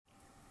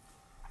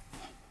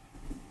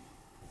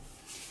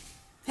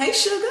Hey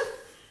sugar,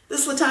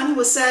 this is LaTonya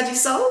with Sagii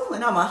Soul,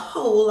 and I'm a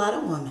whole lot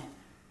of woman.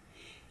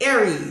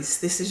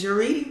 Aries, this is your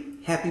reading.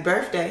 Happy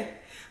birthday.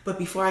 But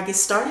before I get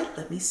started,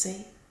 let me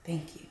say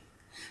thank you.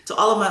 To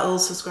all of my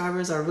old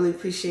subscribers, I really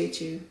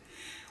appreciate you.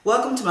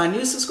 Welcome to my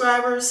new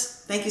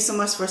subscribers. Thank you so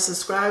much for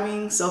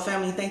subscribing. So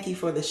family, thank you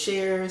for the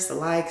shares, the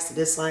likes, the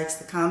dislikes,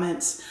 the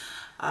comments.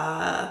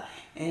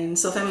 And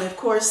so family, of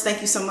course,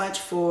 thank you so much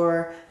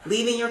for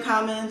leaving your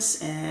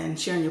comments and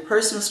sharing your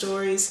personal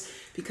stories,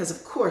 because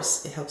of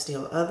course it helps to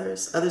help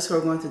others who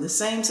are going through the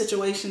same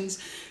situations,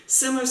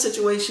 similar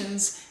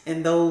situations,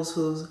 and those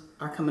who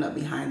are coming up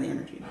behind the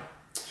energy.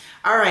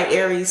 All right,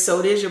 Aries,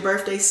 so it is your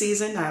birthday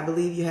season. I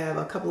believe you have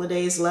a couple of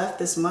days left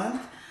this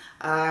month.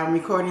 I'm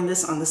recording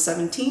this on the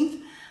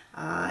 17th,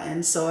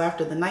 and so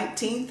after the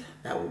 19th,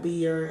 that will be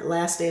your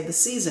last day of the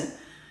season.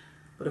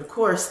 But of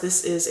course,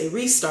 this is a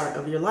restart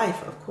of your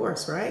life, of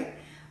course, right?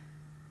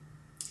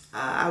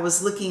 I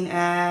was looking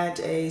at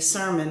a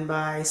sermon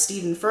by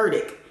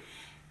Furtick,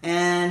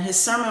 and his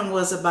sermon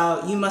was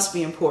about you must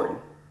be important.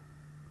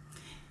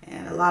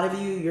 And a lot of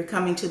you, you're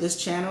coming to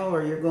this channel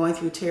or you're going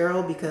through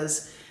tarot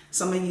because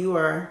some of you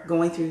are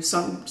going through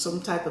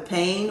some type of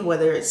pain,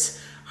 whether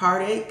it's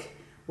heartache,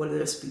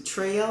 whether it's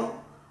betrayal,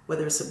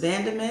 whether it's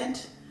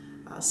abandonment.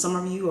 Some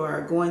of you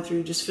are going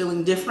through just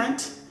feeling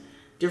different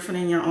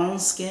in your own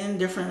skin,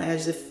 different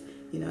as if,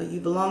 you know, you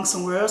belong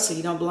somewhere else or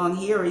you don't belong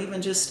here, or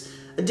even just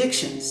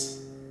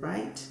addictions,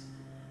 right?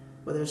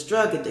 Whether it's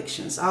drug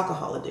addictions,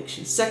 alcohol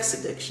addictions, sex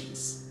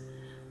addictions.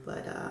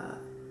 But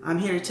I'm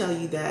here to tell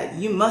you that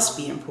you must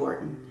be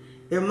important.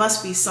 There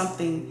must be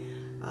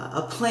something,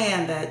 a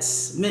plan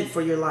that's meant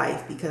for your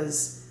life,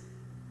 because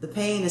the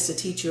pain is to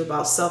teach you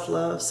about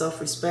self-love,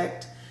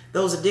 self-respect.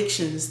 Those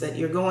addictions that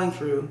you're going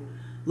through,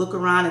 look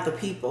around at the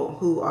people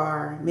who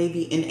are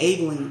maybe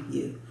enabling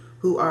you,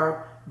 who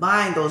are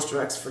buying those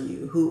drugs for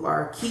you, who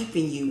are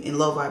keeping you in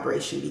low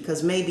vibration,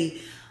 because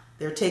maybe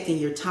they're taking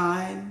your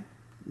time,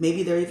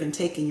 maybe they're even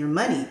taking your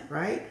money,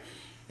 right?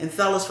 And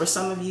fellas, for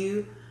some of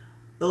you,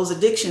 those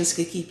addictions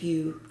could keep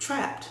you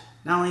trapped.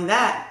 Not only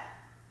that,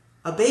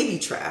 a baby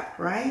trap,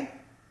 right?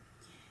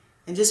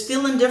 And just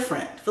feeling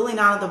different, feeling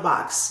out of the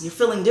box. You're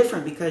feeling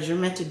different because you're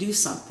meant to do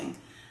something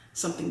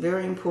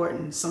very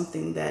important,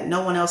 something that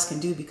no one else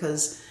can do,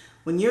 because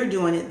when you're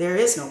doing it, there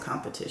is no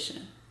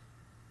competition.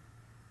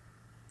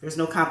 There's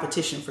no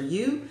competition for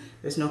you.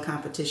 There's no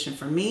competition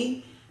for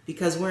me,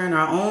 because we're in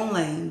our own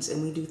lanes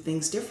and we do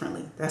things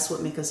differently. That's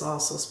what makes us all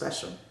so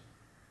special.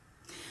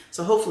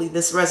 So hopefully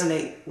this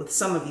resonates with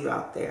some of you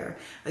out there.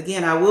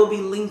 Again, I will be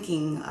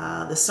linking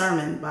the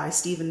sermon by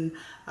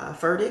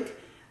Furtick.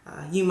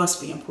 You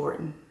must be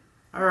important.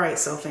 All right,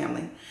 so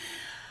family.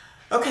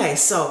 Okay,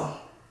 so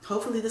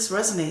hopefully this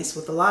resonates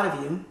with a lot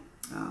of you.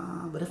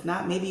 But if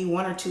not, maybe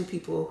one or two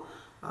people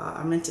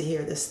are meant to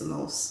hear this the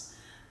most.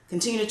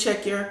 Continue to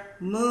check your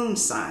moon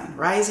sign,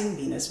 rising,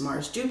 Venus,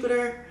 Mars,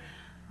 Jupiter,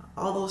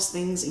 all those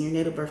things in your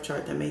natal birth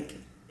chart that make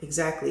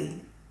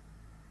exactly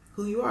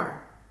who you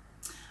are.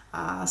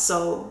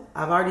 So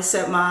I've already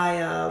set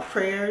my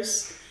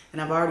prayers,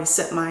 and I've already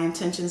set my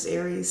intentions,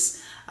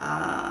 Aries.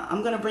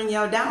 I'm going to bring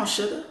y'all down,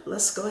 sugar.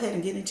 Let's go ahead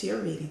and get into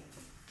your reading.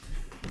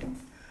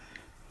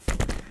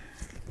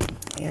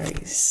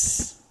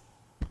 Aries.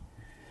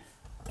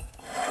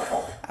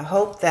 I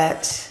hope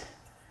that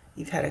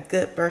you've had a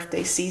good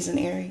birthday season,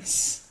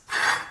 Aries.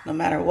 No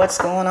matter what's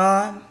going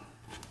on,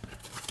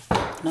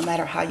 no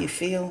matter how you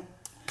feel,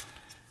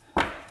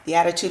 the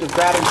attitude of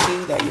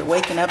gratitude that you're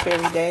waking up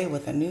every day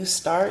with a new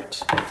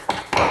start.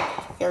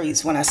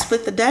 Aries, when I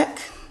split the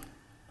deck,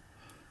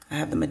 I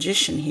have the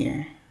Magician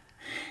here.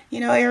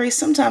 You know, Aries,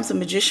 sometimes the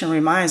Magician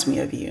reminds me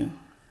of you,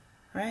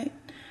 right?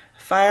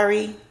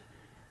 Fiery,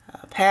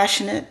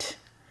 passionate,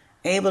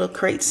 able to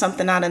create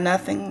something out of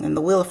nothing, and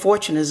the Wheel of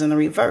Fortune is in the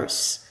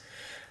reverse.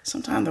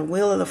 Sometimes the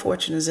Wheel of the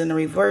Fortune is in the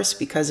reverse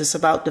because it's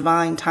about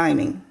divine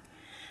timing.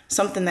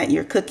 Something that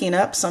you're cooking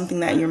up, something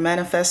that you're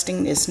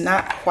manifesting is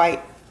not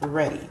quite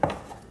ready.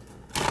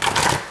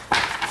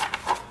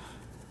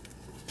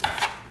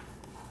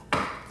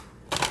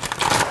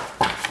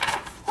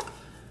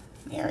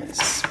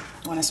 Aries,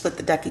 I want to split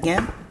the deck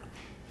again.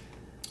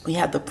 We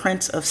have the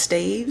Prince of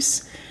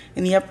Staves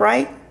in the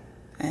upright,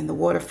 and the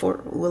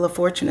Wheel of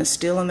Fortune is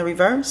still in the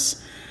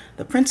reverse.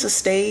 The Prince of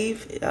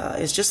Stave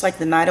is just like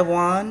the Knight of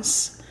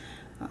Wands,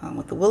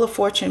 with the Wheel of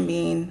Fortune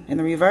being in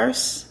the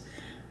reverse.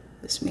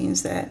 This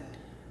means that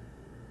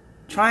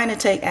trying to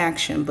take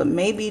action, but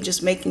maybe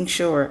just making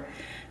sure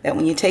that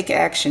when you take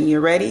action, you're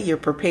ready, you're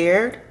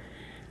prepared,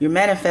 you're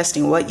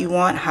manifesting what you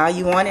want, how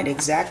you want it,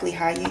 exactly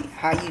how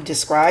you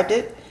described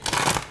it,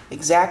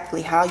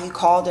 exactly how you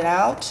called it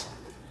out.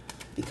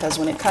 Because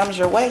when it comes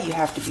your way, you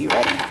have to be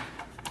ready.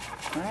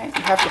 All right?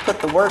 You have to put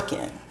the work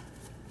in.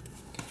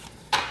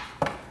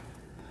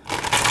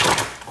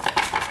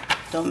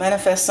 Don't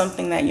manifest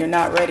something that you're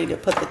not ready to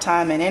put the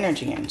time and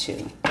energy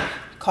into.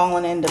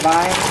 Calling in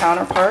divine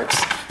counterparts,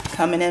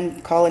 coming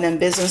in, calling in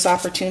business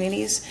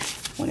opportunities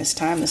when it's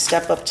time to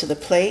step up to the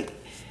plate.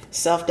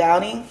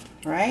 Self-doubting,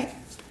 right?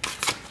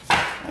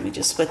 Let me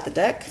just split the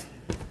deck.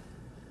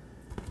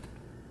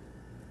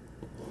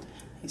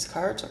 These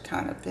cards are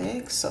kind of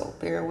big, so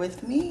bear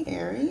with me,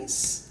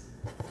 Aries.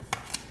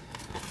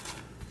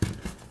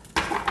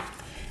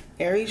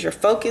 Aries, your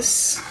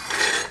focus.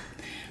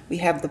 We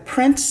have the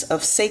Prince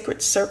of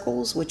Sacred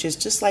Circles, which is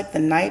just like the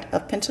Knight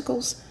of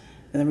Pentacles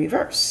in the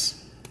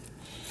reverse.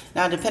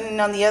 Now,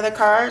 depending on the other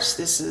cards,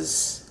 this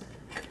is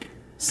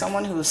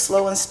someone who is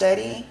slow and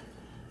steady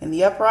in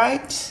the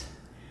upright.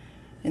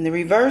 In the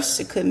reverse,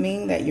 it could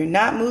mean that you're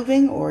not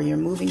moving or you're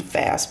moving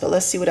fast. But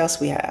let's see what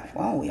else we have.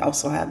 Well, we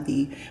also have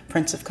the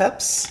Prince of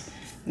Cups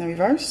in the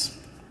reverse.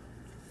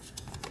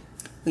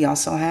 We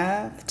also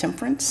have the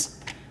Temperance,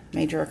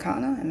 Major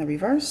Arcana in the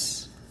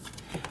reverse.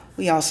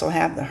 We also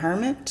have the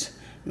Hermit,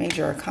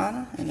 Major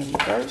Arcana in the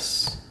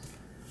reverse.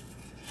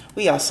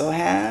 We also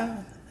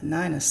have the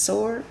Nine of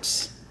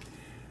Swords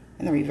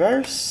in the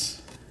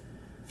reverse.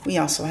 We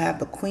also have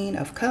the Queen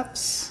of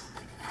Cups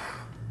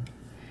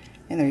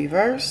in the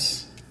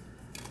reverse.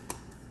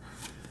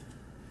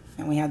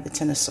 And we have the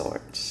Ten of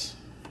Swords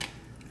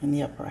in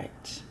the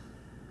upright.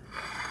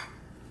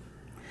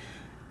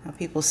 Now,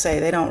 people say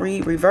they don't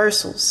read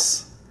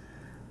reversals,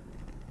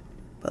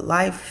 but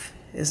life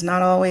is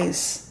not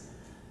always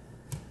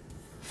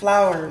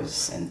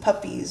flowers and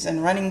puppies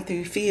and running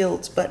through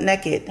fields butt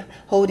naked,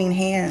 holding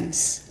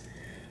hands.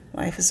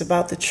 Life is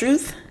about the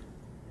truth,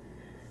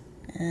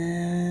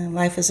 and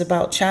life is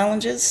about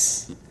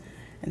challenges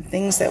and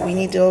things that we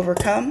need to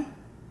overcome.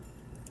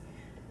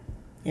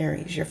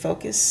 Aries, your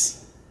focus.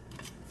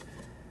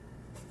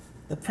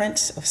 The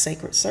Prince of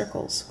Sacred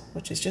Circles,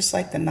 which is just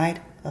like the Knight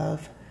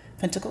of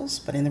Pentacles,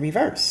 but in the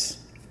reverse.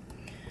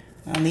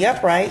 On the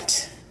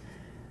upright,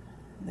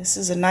 this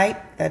is a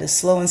knight that is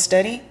slow and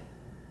steady.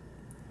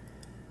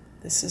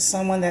 This is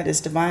someone that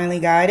is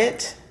divinely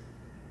guided.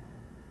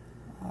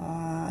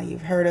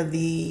 You've heard of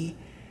the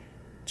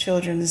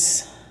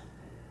children's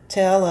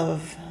tale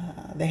of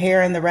the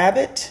hare and the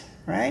rabbit,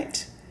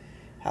 right?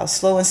 How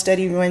slow and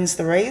steady wins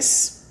the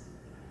race.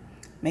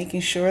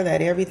 Making sure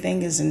that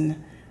everything is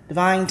in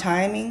divine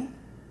timing,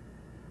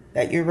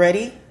 that you're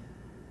ready.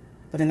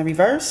 But in the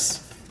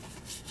reverse,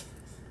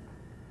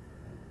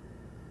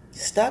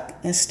 stuck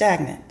and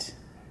stagnant,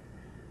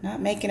 not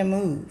making a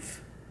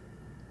move.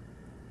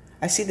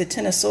 I see the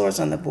Ten of Swords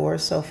on the board,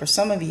 so for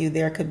some of you,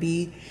 there could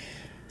be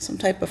some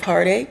type of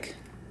heartache,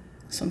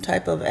 some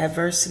type of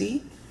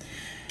adversity.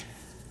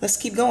 Let's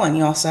keep going.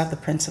 You also have the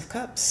Prince of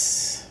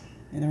Cups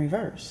in the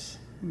reverse.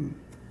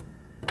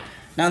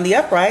 Now, in the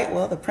upright,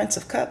 well, the Prince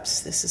of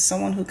Cups, this is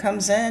someone who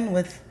comes in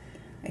with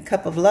a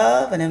cup of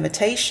love, an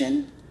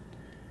invitation.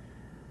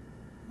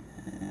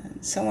 And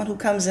someone who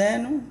comes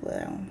in,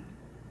 well,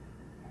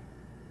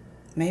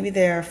 maybe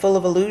they're full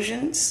of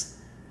illusions.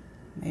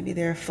 Maybe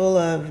they're full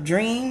of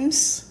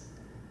dreams.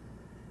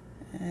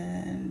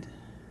 And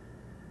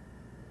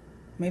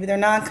maybe they're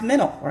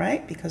non-committal,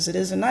 right? Because it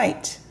is a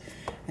knight.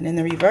 And in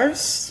the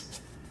reverse,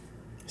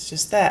 it's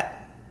just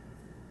that.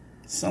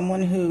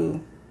 Someone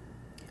who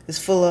is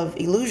full of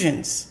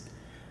illusions.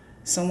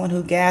 Someone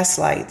who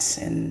gaslights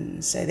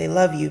and say they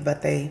love you,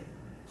 but they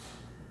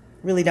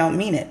really don't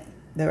mean it.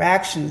 Their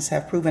actions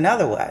have proven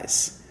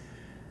otherwise.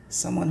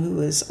 Someone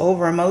who is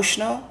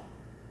over-emotional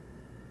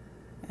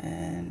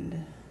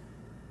and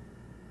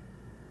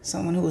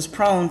someone who is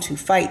prone to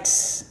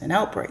fights and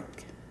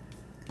outbreak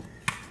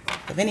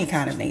of any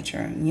kind of nature.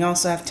 And you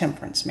also have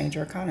Temperance,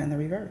 Major Arcana in the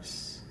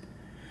reverse.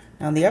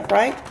 Now, in the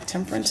upright,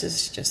 Temperance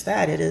is just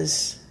that. It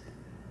is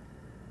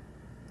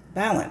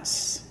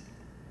balance,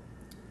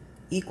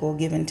 equal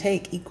give and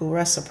take, equal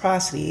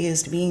reciprocity. It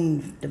is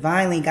being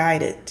divinely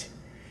guided.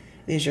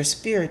 It is your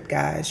spirit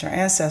guides, your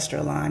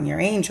ancestral line, your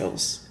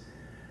angels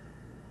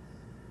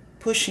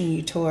pushing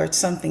you towards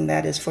something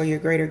that is for your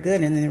greater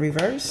good. And in the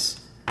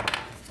reverse,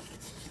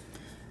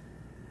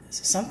 this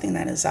is something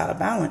that is out of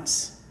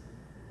balance.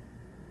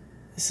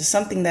 This is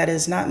something that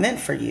is not meant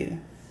for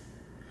you.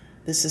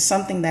 This is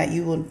something that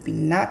you will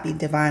not be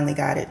divinely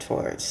guided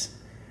towards.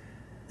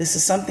 This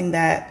is something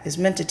that is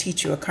meant to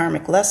teach you a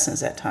karmic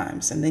lessons at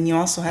times. And then you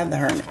also have the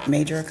Hermit,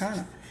 Major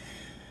Arcana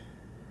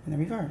in the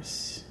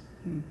reverse.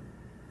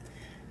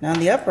 Now, in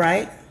the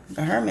upright,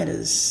 the Hermit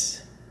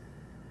is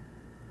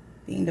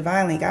being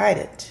divinely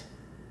guided,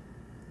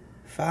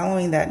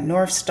 following that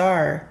North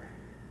Star,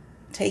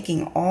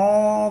 taking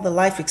all the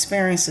life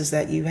experiences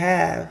that you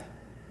have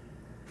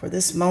for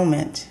this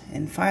moment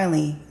and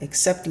finally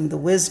accepting the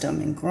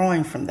wisdom and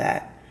growing from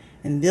that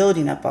and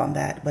building up on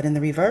that. But in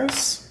the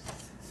reverse,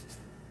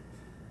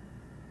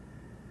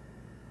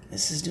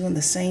 this is doing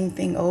the same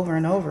thing over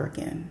and over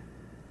again.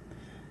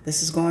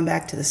 This is going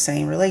back to the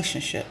same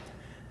relationship,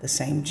 the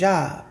same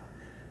job,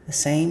 the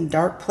same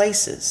dark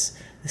places,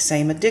 the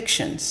same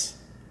addictions.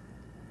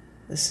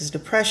 This is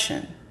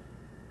depression.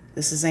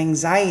 This is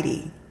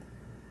anxiety.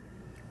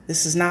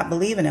 This is not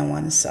believing in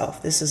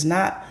oneself. This is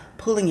not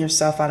pulling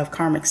yourself out of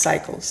karmic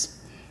cycles.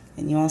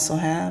 And you also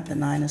have the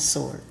Nine of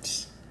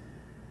Swords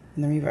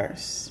in the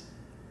reverse,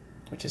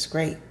 which is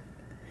great.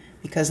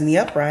 Because in the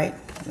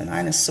upright, the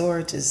Nine of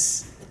Swords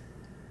is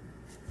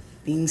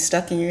being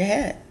stuck in your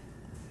head.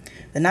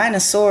 The Nine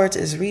of Swords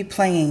is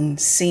replaying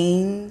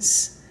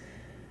scenes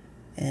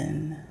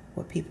in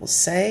what people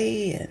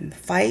say, and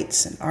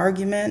fights and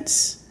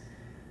arguments,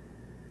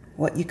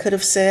 what you could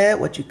have said,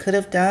 what you could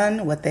have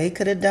done, what they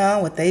could have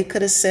done, what they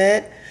could have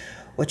said,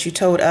 what you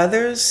told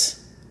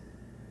others,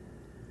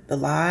 the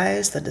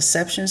lies, the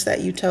deceptions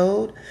that you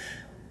told,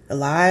 the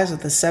lies, the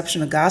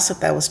deception, the gossip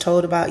that was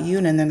told about you,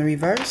 and then the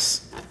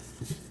reverse.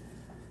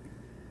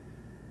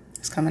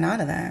 It's coming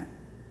out of that.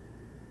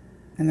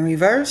 In the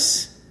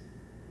reverse,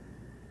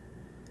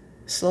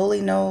 slowly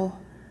no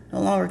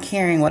longer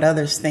caring what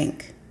others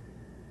think.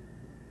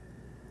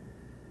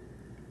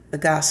 The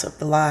gossip,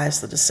 the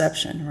lies, the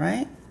deception,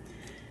 right?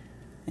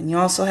 And you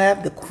also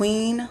have the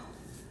Queen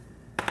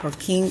or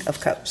King of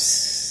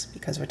Cups,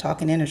 because we're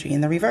talking energy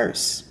in the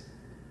reverse.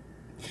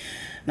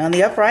 Now in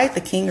the upright,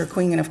 the King or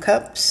Queen of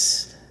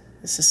Cups,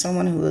 this is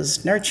someone who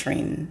is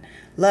nurturing,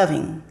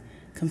 loving,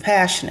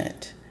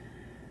 compassionate,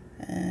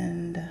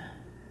 and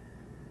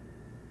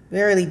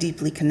very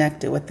deeply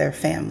connected with their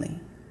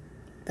family,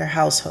 their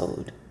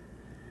household,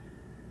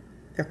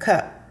 their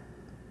cup.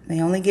 They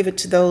only give it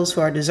to those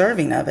who are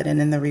deserving of it. And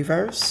in the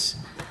reverse,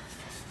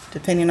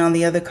 depending on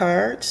the other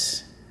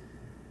cards,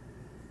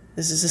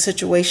 this is a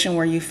situation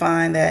where you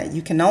find that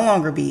you can no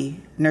longer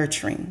be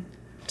nurturing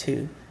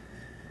to.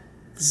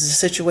 This is a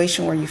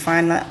situation where you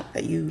find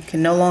that you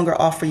can no longer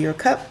offer your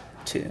cup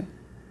to.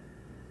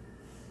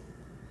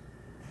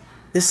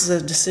 This is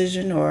a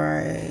decision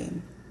or a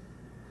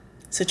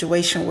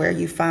situation where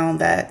you found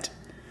that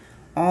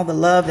all the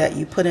love that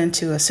you put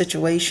into a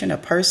situation, a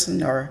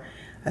person, or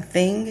a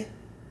thing,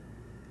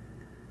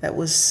 that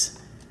was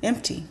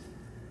empty.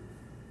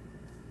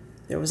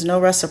 There was no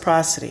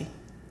reciprocity.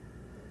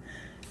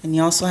 And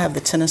you also have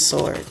the Ten of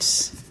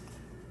Swords.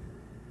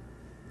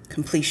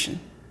 Completion.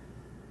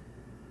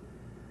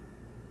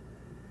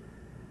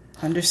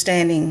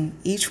 Understanding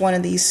each one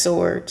of these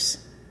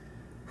swords,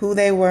 who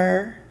they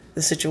were,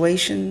 the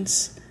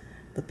situations,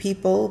 the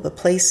people, the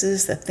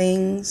places, the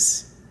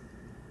things,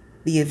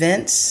 the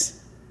events.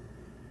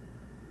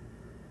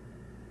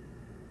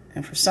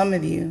 And for some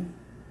of you,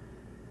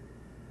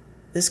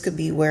 this could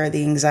be where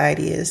the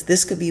anxiety is.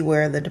 This could be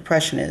where the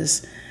depression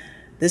is.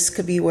 This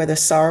could be where the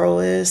sorrow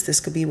is.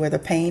 This could be where the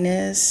pain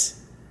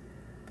is.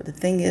 But the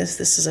thing is,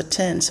 this is a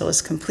 10, so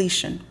it's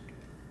completion.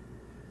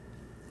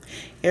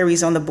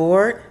 Aries on the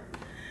board,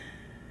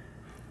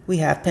 we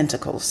have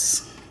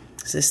Pentacles.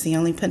 Is this the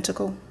only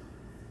Pentacle?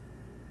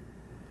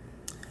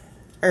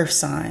 Earth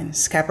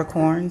signs,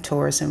 Capricorn,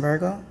 Taurus, and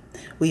Virgo.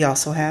 We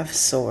also have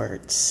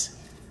Swords.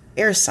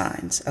 Air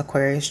signs,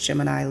 Aquarius,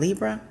 Gemini,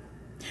 Libra.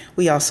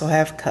 We also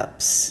have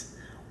Cups.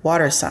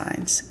 Water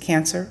signs,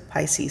 Cancer,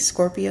 Pisces,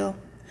 Scorpio.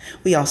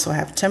 We also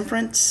have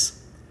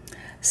Temperance,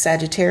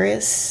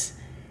 Sagittarius,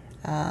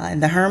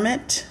 and the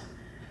Hermit,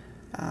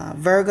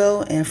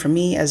 Virgo. And for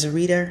me as a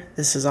reader,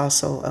 this is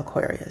also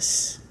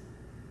Aquarius.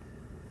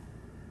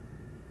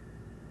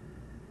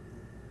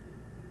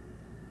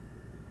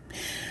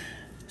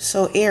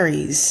 So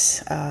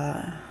Aries,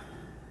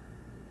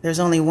 there's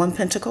only one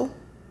Pentacle,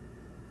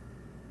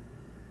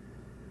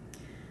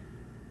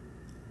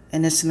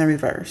 and it's in the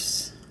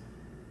reverse.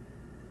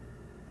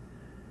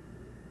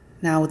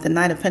 Now with the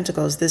Knight of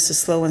Pentacles, this is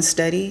slow and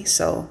steady,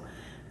 so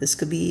this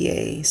could be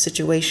a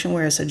situation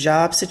where it's a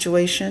job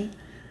situation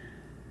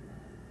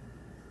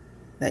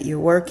that you're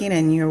working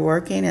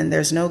and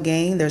there's no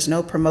gain, there's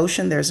no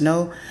promotion, there's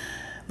no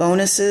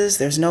bonuses,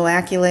 there's no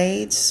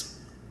accolades,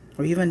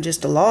 or even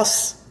just a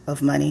loss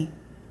of money.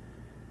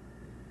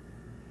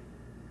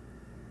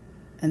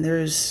 And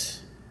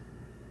there's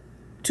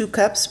two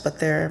cups, but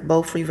they're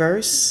both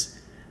reverse.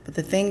 But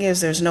the thing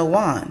is, there's no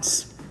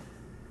wands.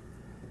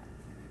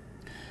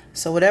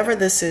 So whatever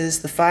this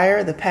is, the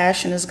fire, the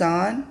passion is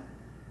gone.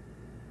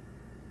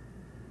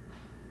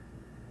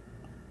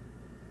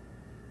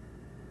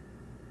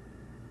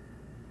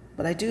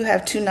 But I do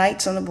have two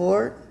knights on the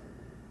board.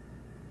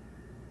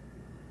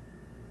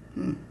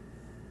 And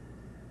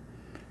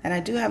I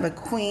do have a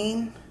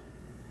queen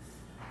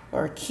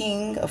or a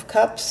king of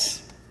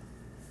cups.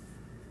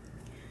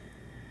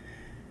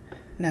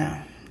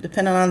 Now,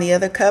 depending on the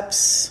other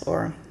cups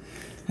or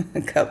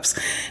cups,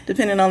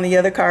 depending on the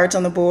other cards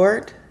on the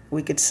board,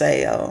 we could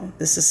say, oh,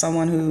 this is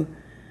someone who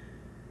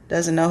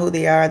doesn't know who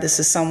they are. This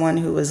is someone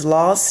who is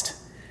lost.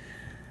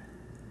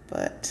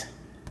 But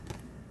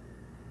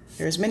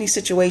there's many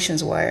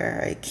situations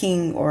where a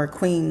king or a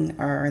queen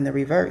are in the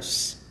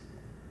reverse.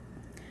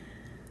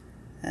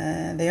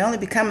 They only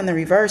become in the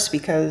reverse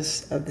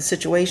because of the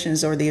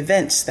situations or the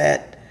events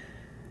that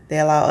they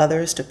allow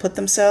others to put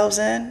themselves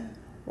in,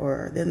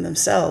 or them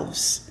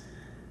themselves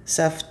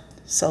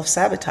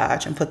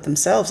self-sabotage and put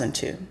themselves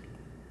into.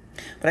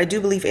 But I do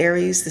believe,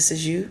 Aries, this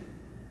is you,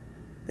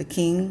 the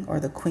king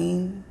or the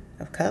queen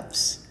of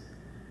cups.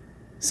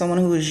 Someone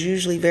who is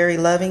usually very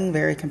loving,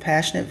 very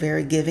compassionate,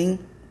 very giving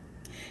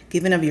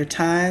of your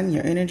time,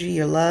 your energy,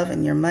 your love,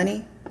 and your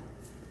money.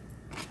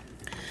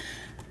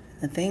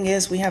 The thing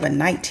is, we have a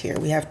knight here.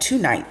 We have two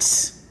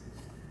knights.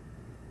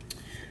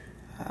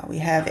 We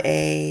have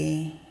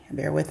a,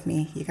 bear with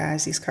me, you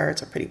guys, these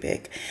cards are pretty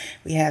big.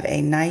 We have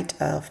a Knight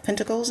of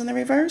Pentacles in the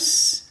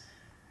reverse.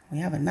 We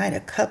have a Knight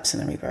of Cups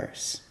in the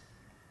reverse.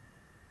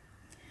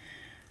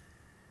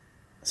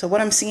 So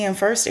what I'm seeing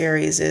first,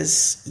 Aries,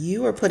 is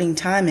you are putting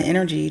time and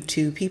energy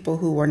to people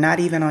who were not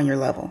even on your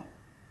level.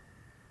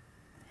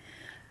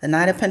 The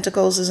Knight of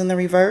Pentacles is in the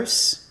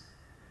reverse.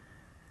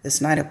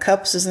 This Knight of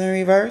Cups is in the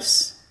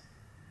reverse.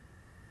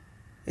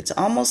 It's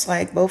almost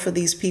like both of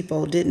these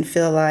people didn't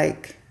feel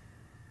like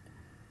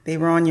they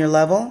were on your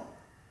level,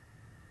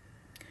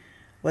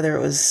 whether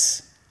it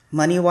was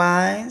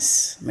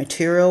money-wise,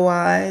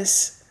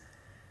 material-wise,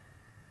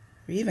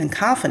 or even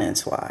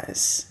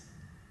confidence-wise.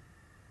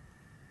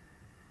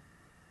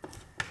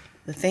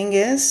 The thing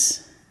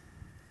is,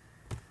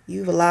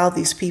 you've allowed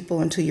these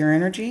people into your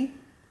energy,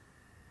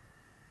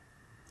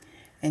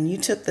 and you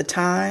took the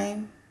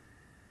time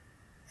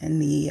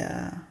and the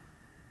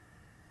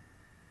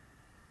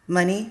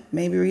money,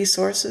 maybe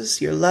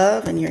resources, your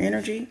love and your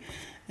energy,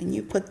 and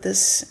you put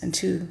this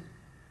into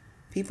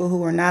people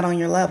who are not on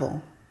your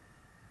level.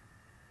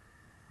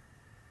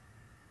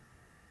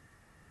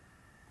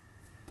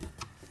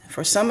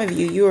 For some of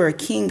you, you are a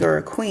king or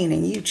a queen,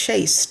 and you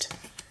chased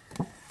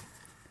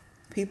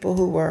people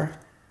who were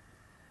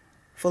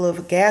full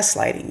of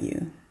gaslighting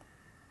you.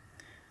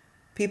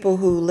 People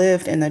who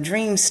lived in a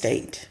dream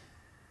state.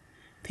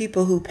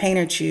 People who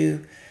painted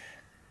you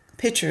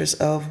pictures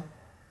of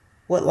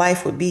what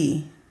life would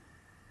be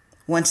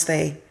once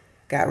they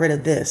got rid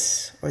of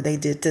this, or they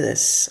did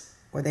this,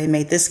 or they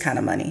made this kind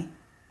of money.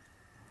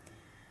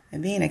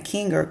 And being a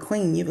king or a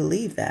queen, you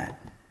believe that.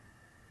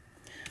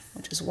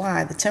 Which is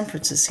why the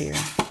Temperance is here.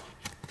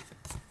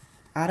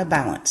 Out of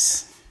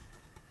balance.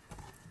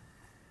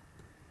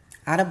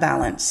 Out of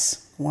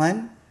balance.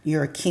 One,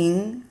 you're a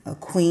king, a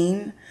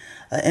queen,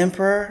 an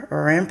emperor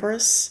or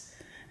empress,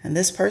 and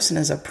this person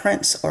is a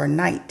prince or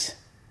knight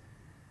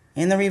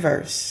in the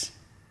reverse.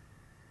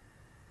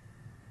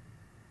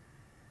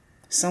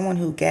 Someone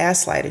who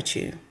gaslighted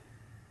you.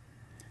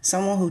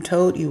 Someone who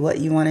told you what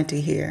you wanted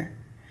to hear.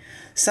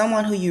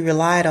 Someone who you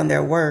relied on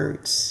their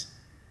words,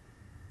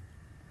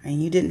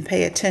 and you didn't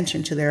pay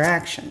attention to their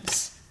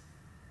actions.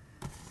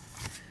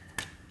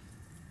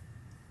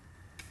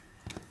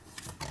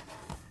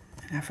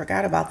 And I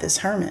forgot about this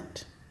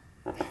Hermit.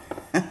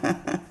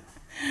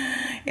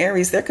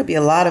 Aries, there could be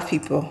a lot of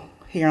people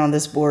here on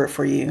this board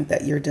for you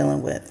that you're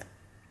dealing with.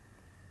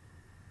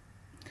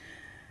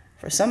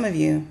 For some of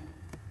you,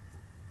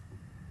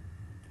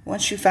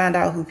 once you found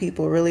out who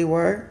people really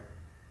were,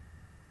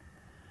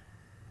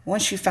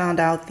 once you found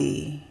out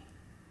the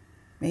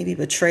maybe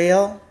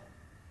betrayal,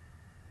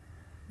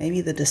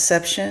 maybe the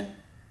deception,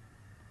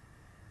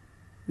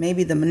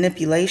 maybe the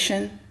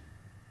manipulation,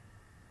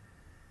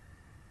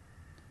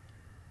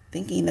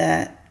 thinking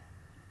that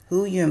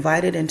who you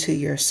invited into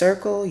your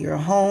circle, your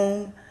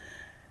home,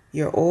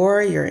 your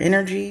aura, your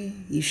energy,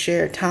 you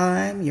shared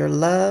time, your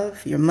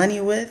love, your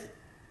money with,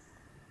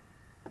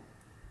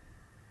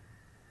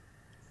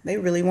 they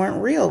really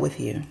weren't real with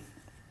you,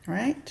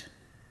 right?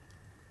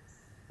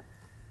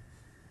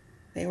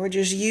 They were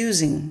just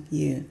using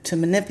you to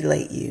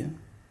manipulate you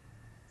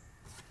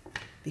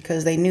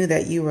because they knew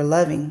that you were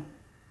loving,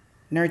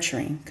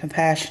 nurturing,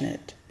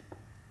 compassionate,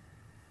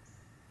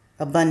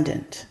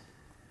 abundant.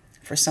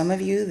 For some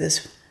of you,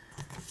 this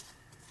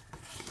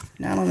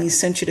not only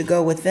sent you to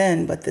go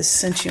within, but this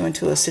sent you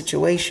into a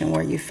situation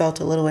where you felt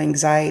a little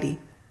anxiety,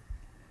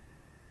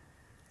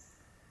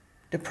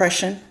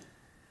 depression.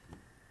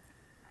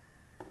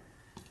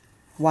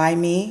 Why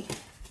me?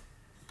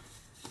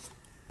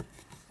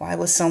 Why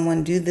would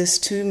someone do this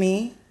to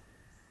me?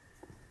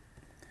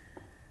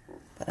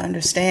 But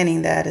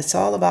understanding that it's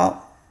all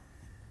about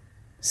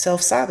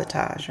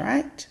self-sabotage,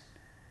 right?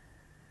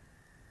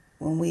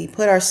 When we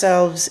put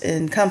ourselves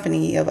in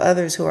company of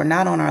others who are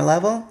not on our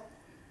level,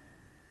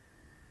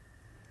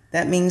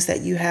 that means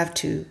that you have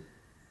to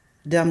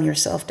dumb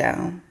yourself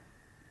down.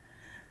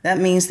 That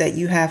means that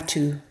you have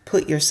to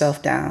put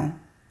yourself down.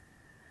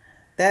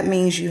 That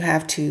means you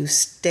have to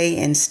stay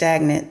in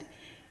stagnant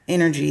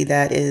energy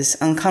that is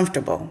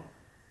uncomfortable.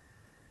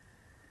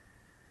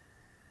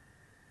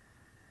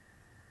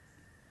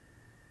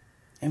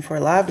 And for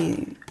a lot of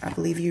you, I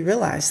believe you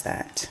realize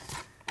that.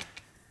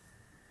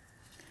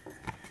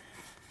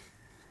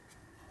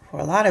 For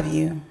a lot of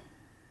you,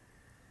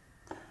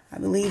 I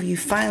believe you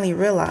finally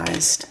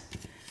realized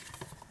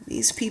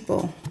these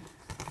people,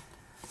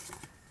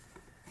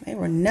 they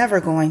were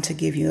never going to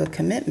give you a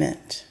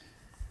commitment.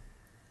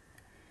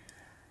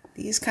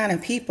 These kind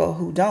of people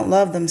who don't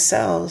love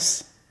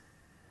themselves,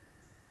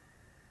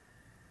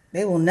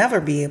 they will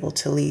never be able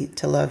to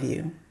love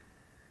you,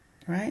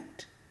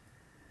 right?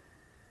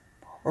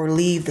 Or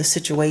leave the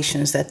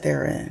situations that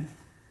they're in.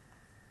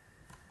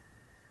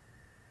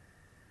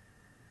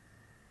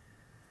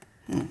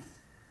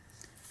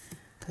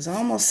 Because I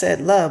almost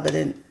said love,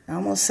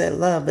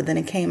 but then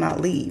it came out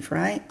leave,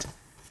 right?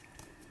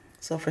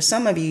 So for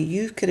some of you,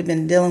 you could have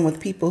been dealing with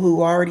people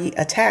who already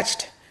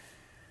attached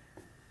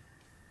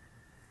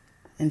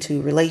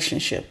into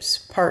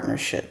relationships,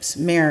 partnerships,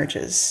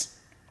 marriages.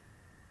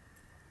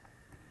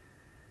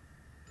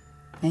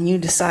 And you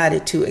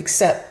decided to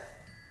accept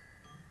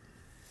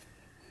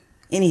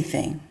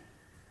anything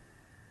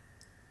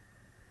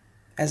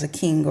as a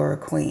king or a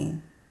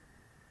queen.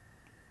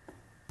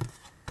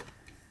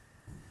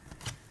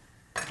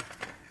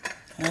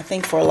 And I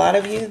think for a lot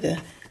of you,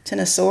 the Ten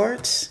of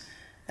Swords,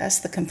 that's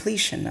the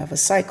completion of a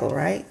cycle,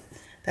 right?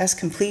 That's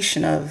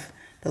completion of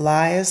the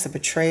lies, the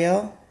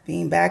betrayal,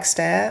 being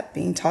backstabbed,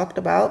 being talked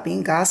about,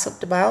 being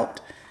gossiped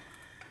about,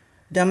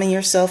 dumbing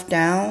yourself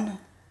down,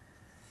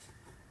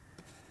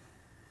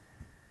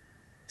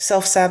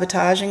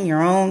 self-sabotaging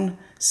your own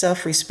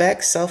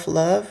self-respect,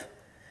 self-love,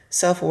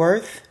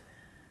 self-worth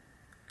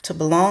to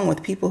belong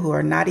with people who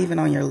are not even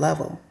on your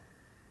level.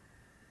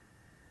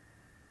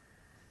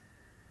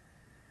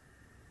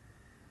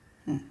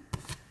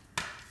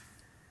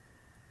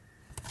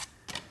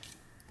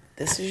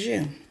 This is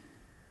you.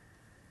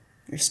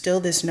 You're still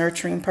this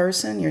nurturing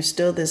person. You're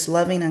still this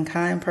loving and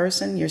kind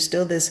person. You're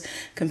still this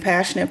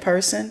compassionate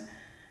person.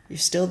 You're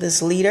still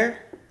this leader,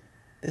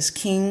 this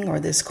king or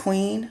this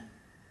queen.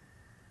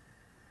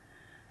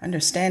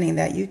 Understanding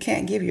that you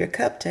can't give your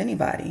cup to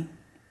anybody.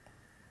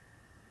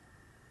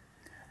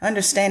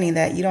 Understanding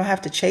that you don't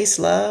have to chase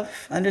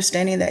love.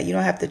 Understanding that you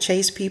don't have to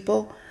chase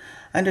people.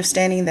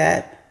 Understanding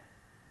that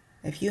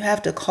if you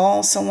have to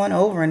call someone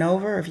over and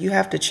over, if you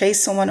have to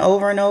chase someone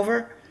over and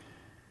over,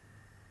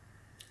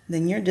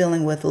 then you're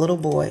dealing with little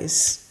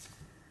boys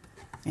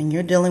and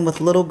you're dealing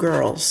with little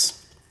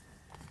girls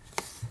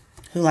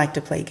who like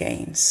to play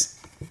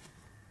games.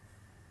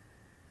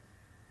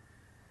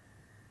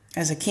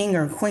 As a king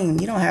or a queen,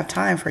 you don't have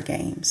time for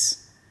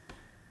games.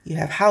 You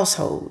have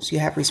households, you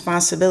have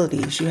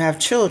responsibilities, you have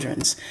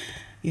children,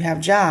 you have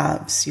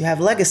jobs, you have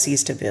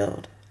legacies to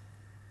build.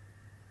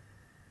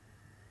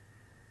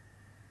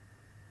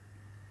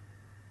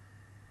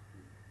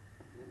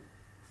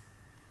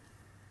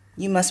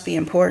 You must be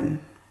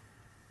important.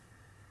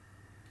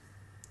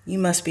 You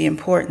must be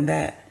important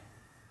that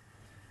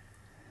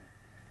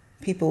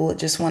people would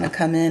just want to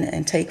come in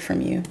and take from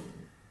you.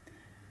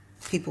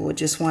 People would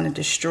just want to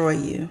destroy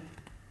you.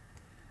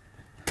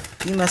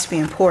 You must be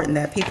important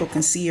that people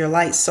can see your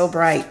light so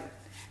bright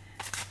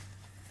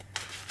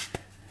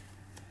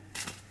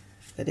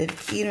that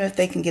even if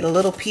they can get a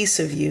little piece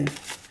of you,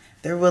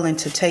 they're willing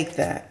to take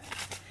that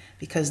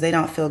because they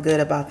don't feel good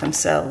about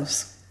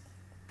themselves.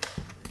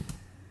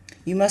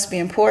 You must be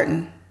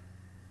important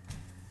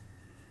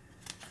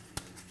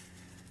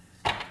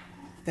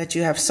that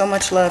you have so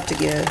much love to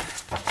give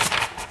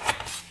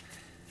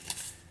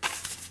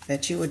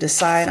that you would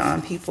decide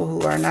on people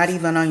who are not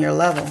even on your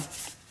level.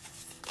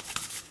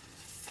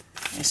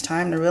 It's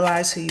time to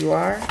realize who you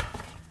are.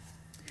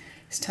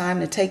 It's time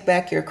to take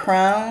back your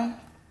crown.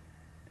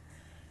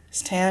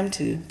 It's time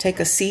to take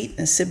a seat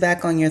and sit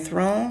back on your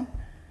throne.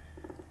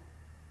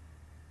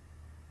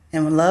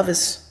 And when love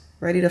is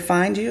ready to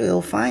find you,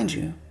 it'll find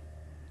you.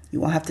 You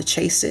won't have to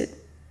chase it.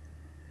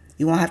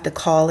 You won't have to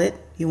call it.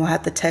 You won't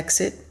have to text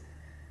it.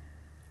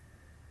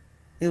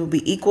 It will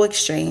be equal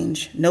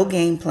exchange, no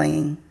game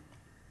playing.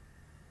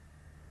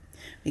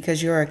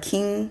 Because you're a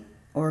king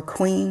or a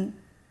queen.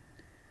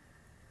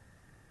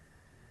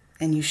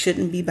 And you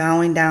shouldn't be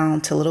bowing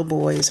down to little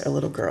boys or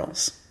little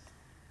girls.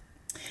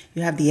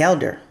 You have the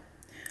elder.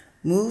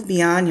 Move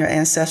beyond your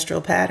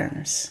ancestral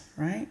patterns,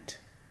 right?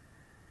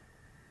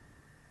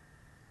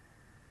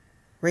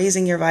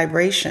 Raising your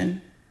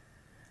vibration,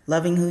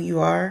 loving who you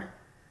are,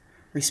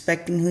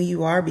 respecting who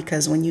you are,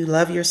 because when you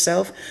love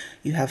yourself,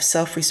 you have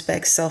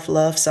self-respect,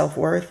 self-love,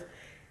 self-worth.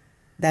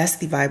 That's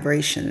the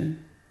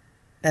vibration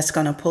that's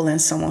going to pull in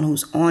someone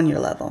who's on your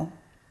level.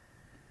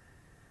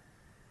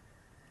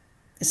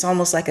 It's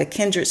almost like a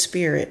kindred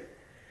spirit.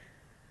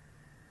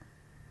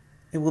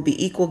 It will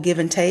be equal give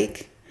and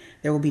take.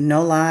 There will be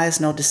no lies,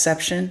 no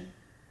deception.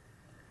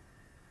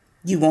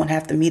 You won't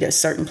have to meet at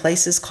certain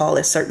places, call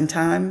at certain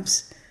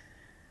times,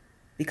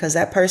 because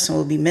that person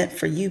will be meant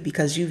for you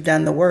because you've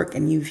done the work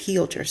and you've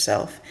healed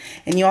yourself.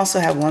 And you also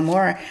have one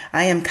more.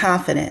 I am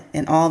confident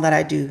in all that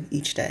I do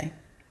each day.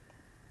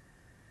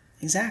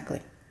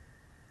 Exactly.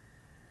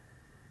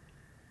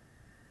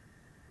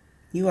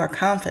 You are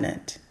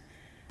confident,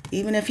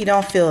 even if you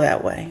don't feel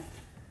that way.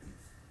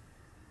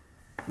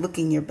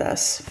 Looking your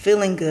best,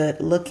 feeling good,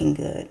 looking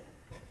good.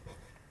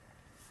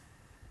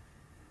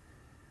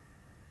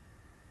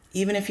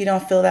 Even if you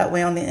don't feel that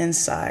way on the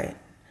inside,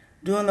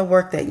 doing the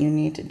work that you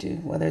need to do,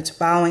 whether it's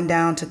bowing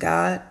down to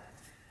God,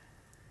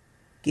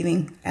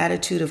 giving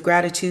attitude of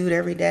gratitude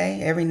every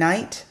day, every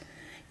night,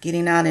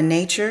 getting out in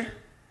nature,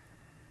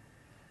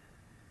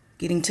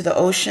 getting to the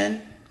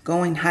ocean,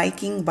 going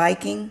hiking,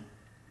 biking,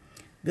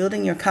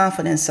 building your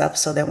confidence up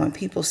so that when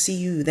people see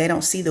you, they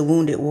don't see the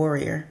wounded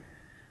warrior.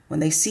 When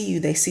they see you,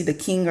 they see the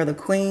king or the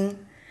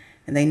queen,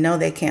 and they know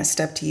they can't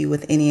step to you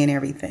with any and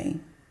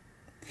everything.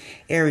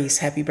 Aries,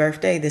 happy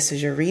birthday. This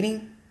is your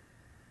reading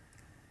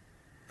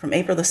from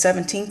April the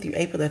 17th through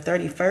April the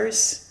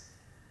 31st.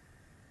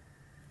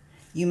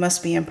 You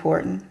must be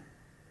important.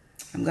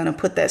 I'm going to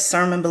put that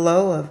sermon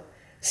below of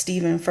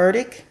Stephen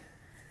Furtick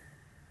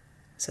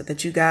so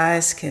that you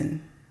guys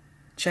can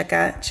check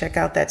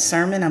out that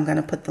sermon. I'm going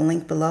to put the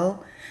link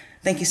below.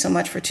 Thank you so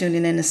much for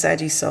tuning in to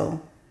Sagii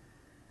Soul.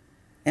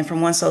 and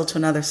from one soul to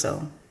another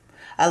soul.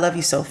 I love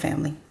you, soul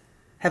family.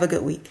 Have a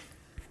good week.